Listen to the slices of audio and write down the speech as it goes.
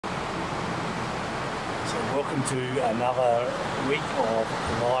So welcome to another week of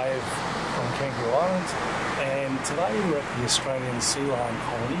live from Kangaroo Island, and today we're at the Australian sea lion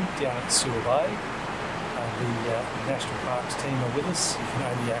colony down at Sewer Bay. The National Parks team are with us. You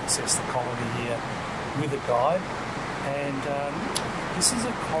can only access the colony here with a guide, and this is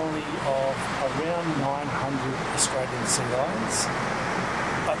a colony of around 900 Australian sea lions.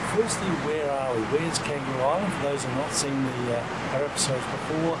 But firstly, where are we? Where's Kangaroo Island? For those who have not seen our episodes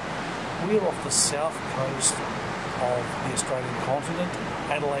before, we're off the south coast of the Australian continent.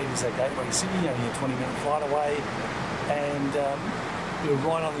 Adelaide is our gateway city, only a 20-minute flight away, and we're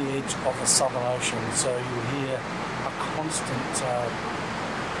right on the edge of the Southern Ocean, so you'll hear a constant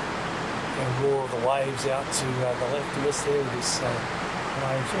roar of the waves out to the left of us there. This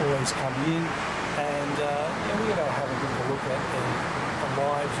waves always coming in, and we're going to have a bit of a look at the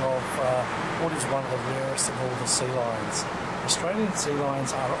lives of what is one of the rarest of all the sea lions. Australian sea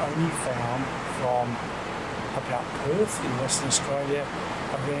lions are only found from about Perth in Western Australia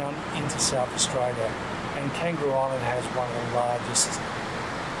around into South Australia, and Kangaroo Island has one of the largest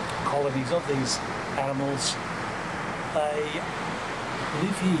colonies of these animals. They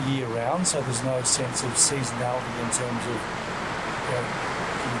live here year round, so there's no sense of seasonality in terms of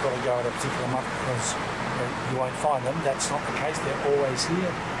you've got to go at a particular month because you won't find them. That's not the case. They're always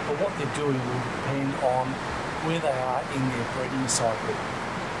here, but what they're doing will depend on where they are in their breeding cycle.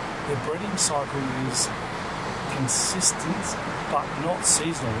 Their breeding cycle is consistent but not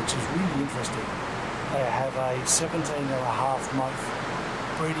seasonal, which is really interesting. They have a 17.5-month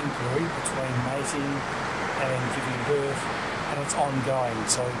breeding period between mating and giving birth, and it's ongoing.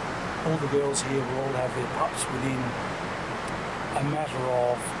 So all the girls here will all have their pups within a matter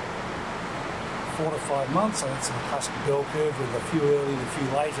of 4 to 5 months, and it's a classic bell curve with a few early and a few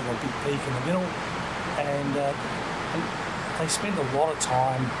late and a big peak in the middle. And they spend a lot of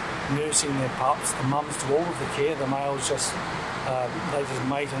time nursing their pups. The mums do all of the care. The males just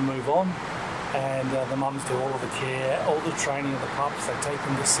mate and move on, and the mums do all of the care, all the training of the pups. They take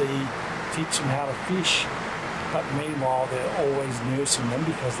them to sea, teach them how to fish, but meanwhile they're always nursing them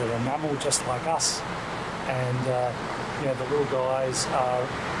because they're a mammal just like us. And the little guys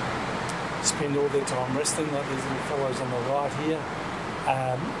spend all their time resting, like these little fellows on the right here.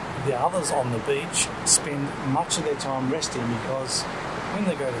 The others on the beach spend much of their time resting because when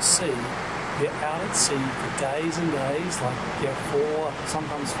they go to sea, they're out at sea for days and days, like 4,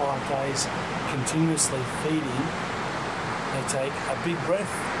 sometimes 5 days, continuously feeding. They take a big breath,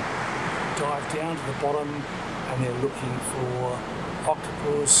 dive down to the bottom, and they're looking for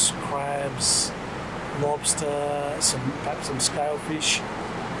octopus, crabs, lobster, perhaps some scalefish,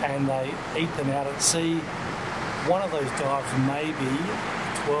 and they eat them out at sea. One of those dives may be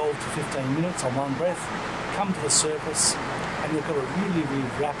 12 to 15 minutes on one breath, come to the surface, and they've got a really, really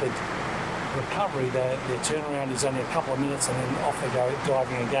rapid recovery. Their turnaround is only a couple of minutes, and then off they go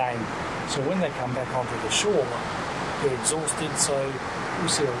diving again. So when they come back onto the shore, they're exhausted. So we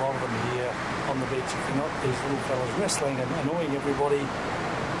see a lot of them here on the beach. If you're not these little fellas wrestling and annoying everybody,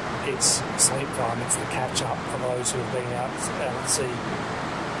 it's sleep time. It's the catch up for those who have been out at sea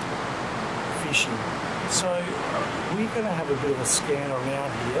fishing. So we're going to have a bit of a scan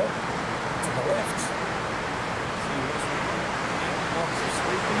around here to the left. See lots of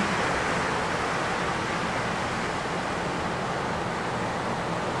sleeping.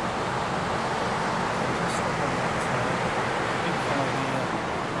 Big fellow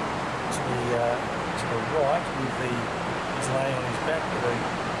here to the right with he's laying on his back with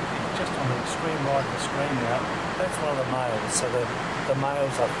just on the extreme right of the screen now. That's one of the males. So the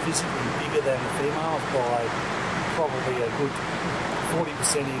males are physically bigger than the females by probably a good 40%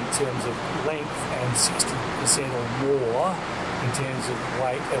 in terms of length and 60% or more in terms of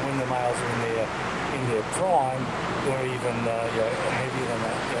weight. And when the males are in their prime, they're even heavier than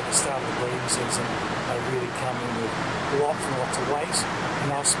that. At the start of the breeding season, they really come in with lots and lots of weight, and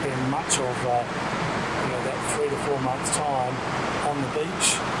they'll spend much of that 3 to 4 months time on the beach.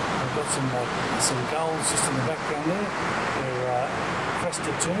 We've got some gulls just in the background there. They're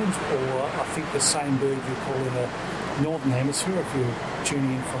crested terns, or I think the same bird you call in the Northern Hemisphere, if you're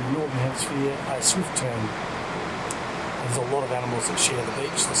tuning in from the Northern Hemisphere, a swift tern. There's a lot of animals that share the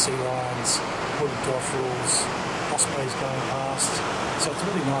beach, the sea lions, wooded dotterels, ospreys going past. So it's a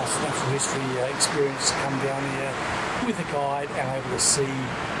really nice natural history experience to come down here with a guide and able to see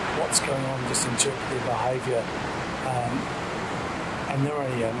what's going on, just interpret their behaviour. And they're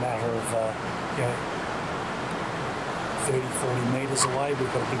only a matter of 30-40 metres away.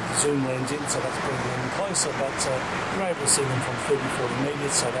 We've got a big zoom lens in, so that's bringing them closer, but you're able to see them from 30-40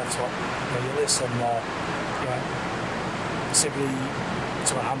 metres, so that's what you're less than 70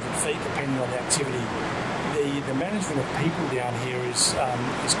 to 100 feet, depending on the activity. The management of people down here is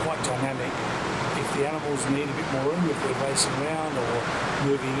quite dynamic. If the animals need a bit more room, if they're racing around or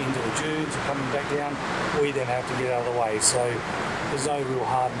moving into the dunes or coming back down, we then have to get out of the way. So there's no real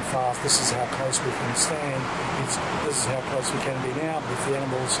hard and fast, this is how close we can stand, this is how close we can be now, but if the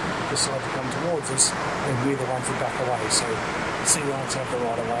animals decide to come towards us, then we're the ones that back away. So the sea lions have the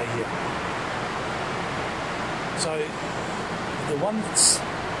right of way here. So the one that's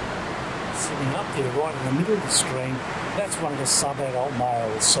sitting up there right in the middle of the screen, that's one of the sub-adult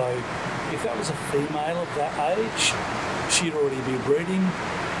males. So if that was a female of that age, she'd already be breeding.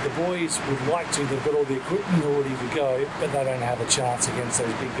 The boys would like to, they've got all the equipment all ready to go, but they don't have a chance against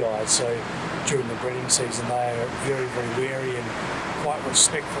those big guys. So during the breeding season, they are very, very wary and quite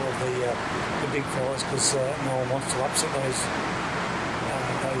respectful of the big fellas, because no one wants to upset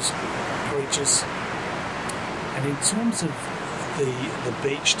those creatures. And in terms of the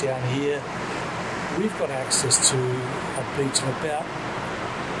beach down here, we've got access to a beach of about,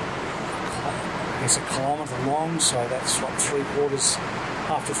 I guess, a kilometre long, so that's like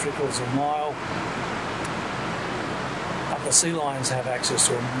after 3/4 of a mile. But the sea lions have access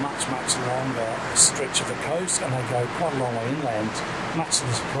to a much, much longer stretch of the coast, and they go quite a long way inland, much to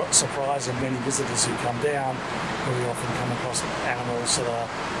the surprise of many visitors who come down, where we often come across animals that are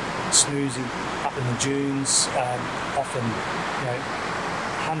snoozing up in the dunes, often,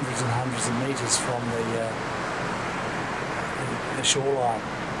 hundreds and hundreds of metres from the shoreline.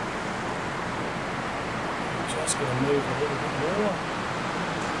 I'm just going to move a little bit more.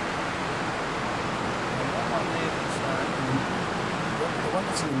 And that one there, the one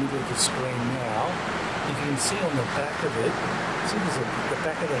that's in the middle of the screen now, you can see on the back of it, the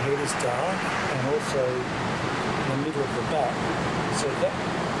back of the head is dark, and also in the middle of the back. So that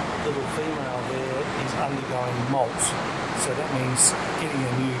little female there is undergoing molt. So that means getting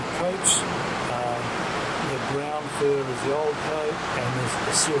a new coat. The brown fur is the old coat, and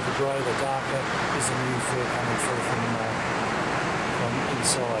the silver grey, the darker, is the new fur coming through from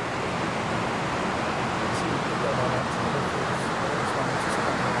inside. So you put that one up to the left. This one is just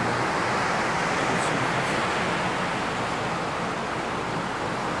coming on there.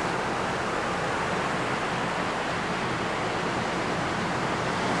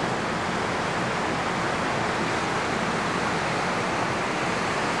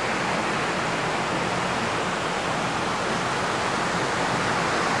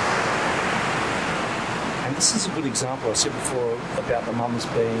 This is a good example. I said before about the mums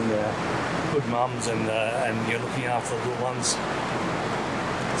being good mums and you're looking after the little ones.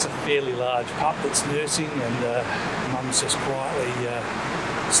 It's a fairly large pup that's nursing, and mum's just quietly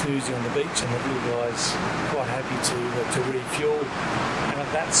snoozing on the beach, and the little guy's quite happy to refuel. And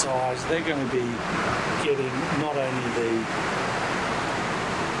at that size, they're going to be getting not only the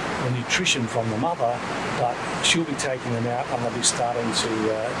nutrition from the mother, but she'll be taking them out, and they'll be starting to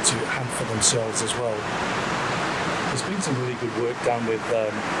hunt for themselves as well. There's been some really good work done with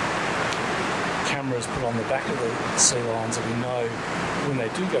cameras put on the back of the sea lions, and we know when they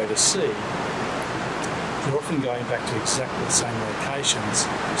do go to sea, they're often going back to exactly the same locations.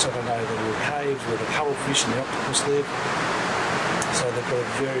 So they know the little caves where the cuttlefish and the octopus live. So they've got a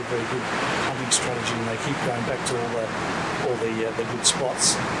very, very good hunting strategy, and they keep going back to all the good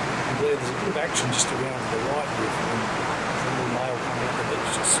spots. And there's a bit of action just around to the right here, and there's a little male coming up the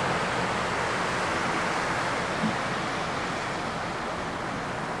beach.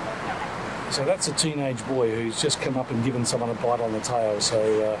 So that's a teenage boy who's just come up and given someone a bite on the tail.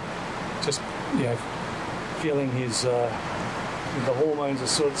 So just feeling his the hormones are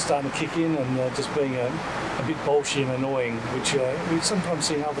sort of starting to kick in, and just being a bit bolshy and annoying, which we sometimes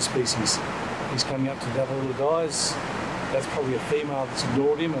see in other species. He's coming up to the other little guys. That's probably a female that's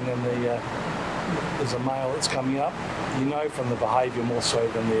ignored him, and then there's a male that's coming up. You know from the behaviour more so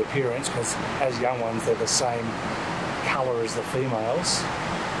than the appearance, because as young ones they're the same colour as the females.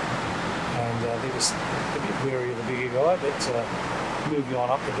 And they're just a bit wary of the bigger guy, but moving on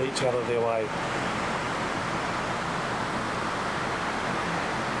up the beach out of their way.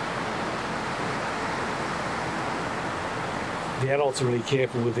 The adults are really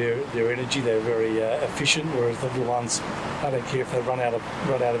careful with their energy. They're very efficient, whereas the little ones, I don't care if they run out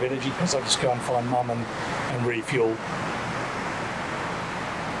of energy, because I just go and find mum and refuel.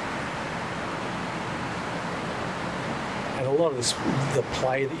 And a lot of the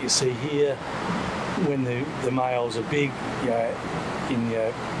play that you see here, when the males are big, in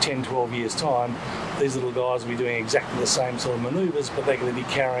 10, 12 years' time, these little guys will be doing exactly the same sort of manoeuvres, but they're going to be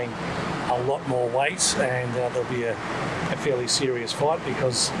carrying a lot more weight, and there'll be a fairly serious fight,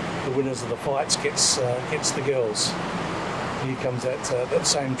 because the winners of the fights gets the girls. Here comes that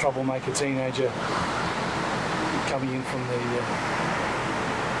same troublemaker teenager coming in from the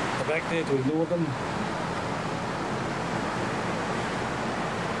back there to ignore them.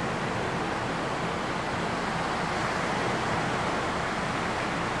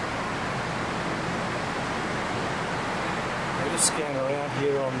 We'll just scan around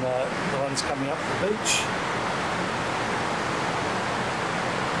here on the ones coming up the beach.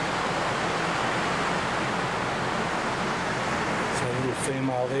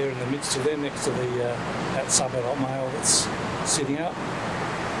 Female there in the midst of them, next to that sub-adult male that's sitting up.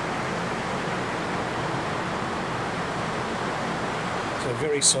 So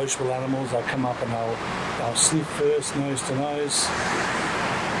very sociable animals. They'll come up and they'll sniff first, nose to nose,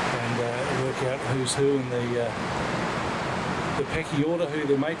 and work out who's who in the pecking order, who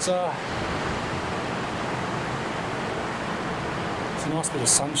their mates are. It's a nice bit of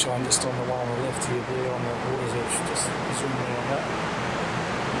sunshine just on the one on the left here, there on the water's edge. Just zoom in on that.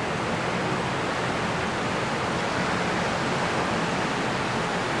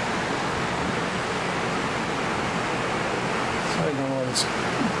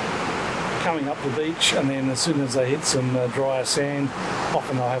 Coming up the beach, and then as soon as they hit some drier sand,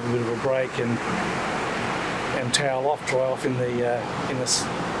 often they'll have a bit of a break and towel off, dry off in the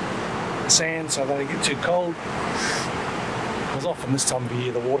sand so they don't get too cold. Because often this time of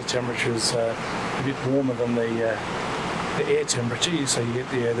year the water temperature is a bit warmer than the air temperature, so you get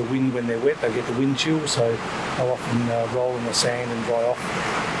the wind when they're wet. They get the wind chill, so they'll often roll in the sand and dry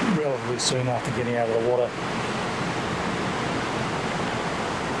off relatively soon after getting out of the water.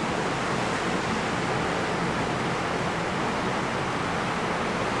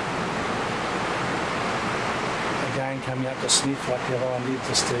 Coming up to sniff like the other one did,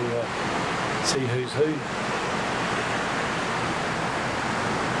 just to see who's who.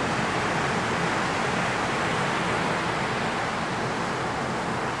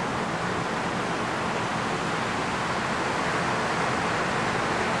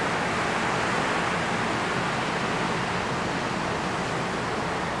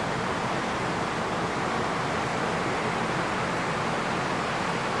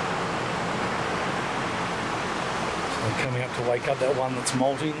 Coming up to wake up that one that's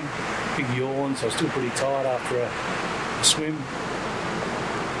molting, big yawn, so still pretty tired after a swim.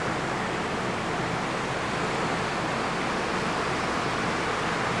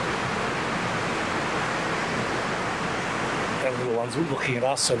 That little one's looking at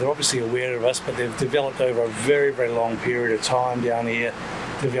us, so they're obviously aware of us, but they've developed over a very, very long period of time down here,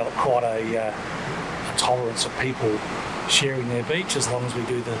 developed quite a tolerance of people sharing their beach, as long as we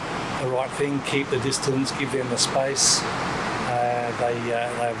do the right thing, keep the distance, give them the space. They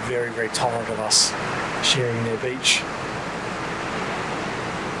are very, very tolerant of us sharing their beach.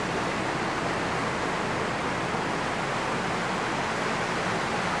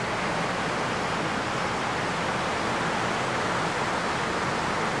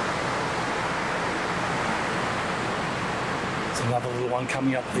 There's another little one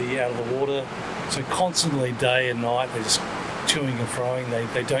coming up out of the water. So constantly, day and night, they're just toing and froing.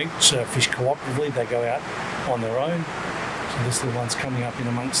 They don't fish cooperatively, they go out on their own. So this little one's coming up in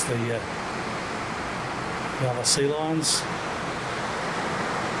amongst the other sea lions.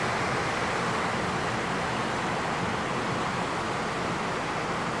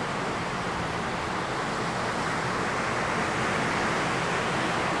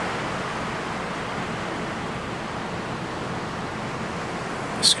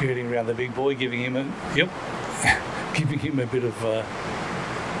 Skirting around the big boy, giving him a giving him a bit of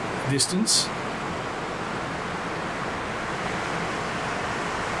distance.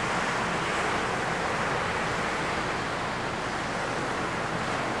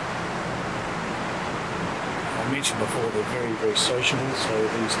 I mentioned before they're very, very sociable, so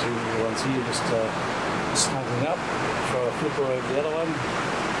these two little ones here just snuggling up, throw a flipper over the other one.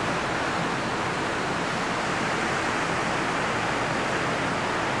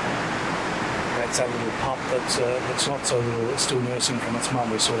 That's that little pup that's not so little, it's still nursing from its mum.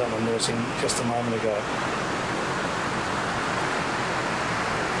 We saw that one nursing just a moment ago.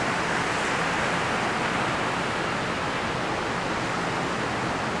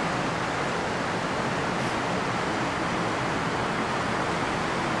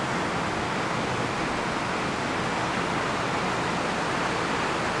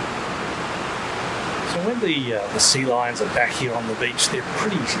 So when the sea lions are back here on the beach, they're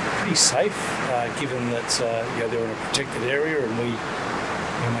pretty safe, given that they're in a protected area, and we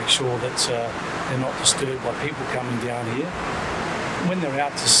make sure that they're not disturbed by people coming down here. When they're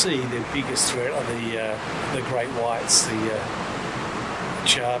out to sea, their biggest threat are the great whites,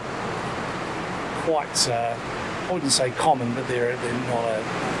 which are quite I wouldn't say common, but they're not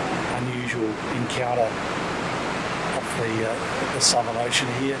an unusual encounter off the Southern Ocean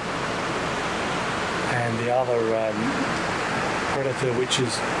here. And the other predator, which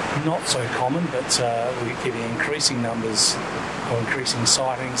is not so common, but we're getting increasing numbers or increasing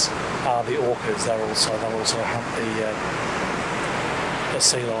sightings, are the orcas. They'll also hunt the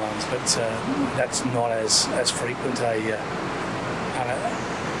sea lions, but that's not as frequent an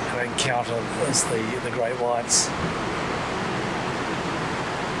encounter as the great whites.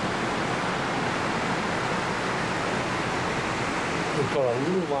 We've got a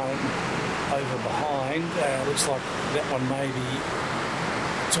little one over behind. Looks like that one may be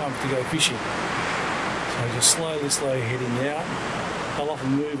time to go fishing. So just slowly heading out. They'll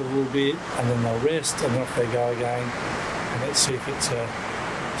often move a little bit and then they'll rest and then off they go again. And let's see if it's as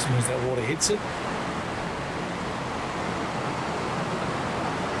soon as that water hits it.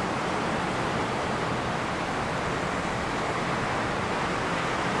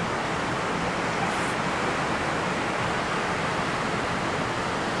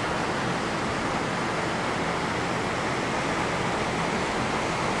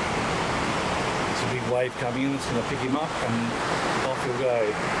 Wave coming in, it's going to pick him up and off he'll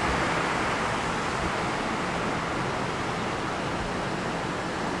go.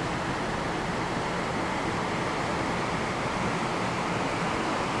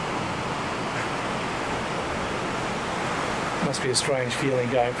 Must be a strange feeling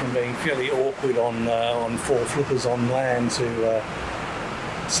going from being fairly awkward on four flippers on land to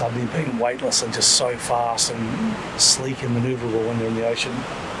suddenly being weightless and just so fast and sleek and manoeuvrable when you're in the ocean.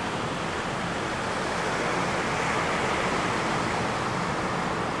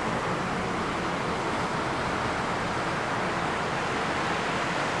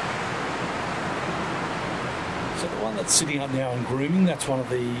 So the one that's sitting up now and grooming, that's one of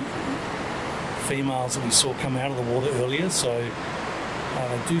the females that we saw come out of the water earlier. So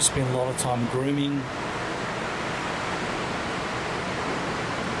they do spend a lot of time grooming. A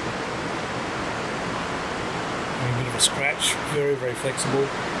bit of a scratch, very flexible.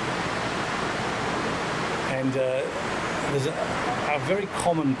 And there's a very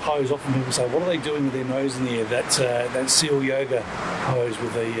common pose. Often people say, what are they doing with their nose in the air? That seal yoga pose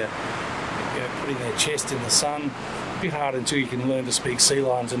with the putting their chest in the sun. A bit hard until you can learn to speak sea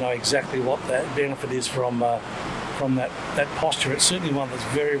lions and know exactly what that benefit is from that posture. It's certainly one that's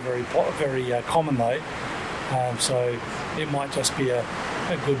very common though. So it might just be a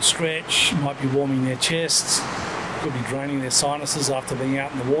good stretch. Might be warming their chests. Could be draining their sinuses after being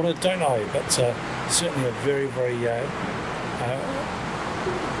out in the water. Don't know, but certainly a very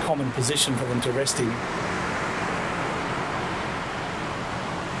common position for them to rest in.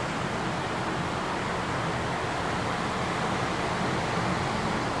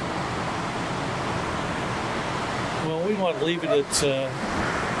 Well, we might leave it at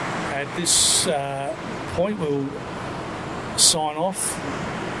this point. We'll sign off,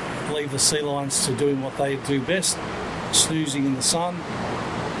 leave the sea lions to doing what they do best, snoozing in the sun.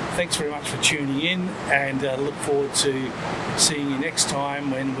 Thanks very much for tuning in, and look forward to seeing you next time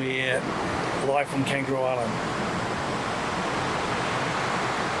when we're live from Kangaroo Island.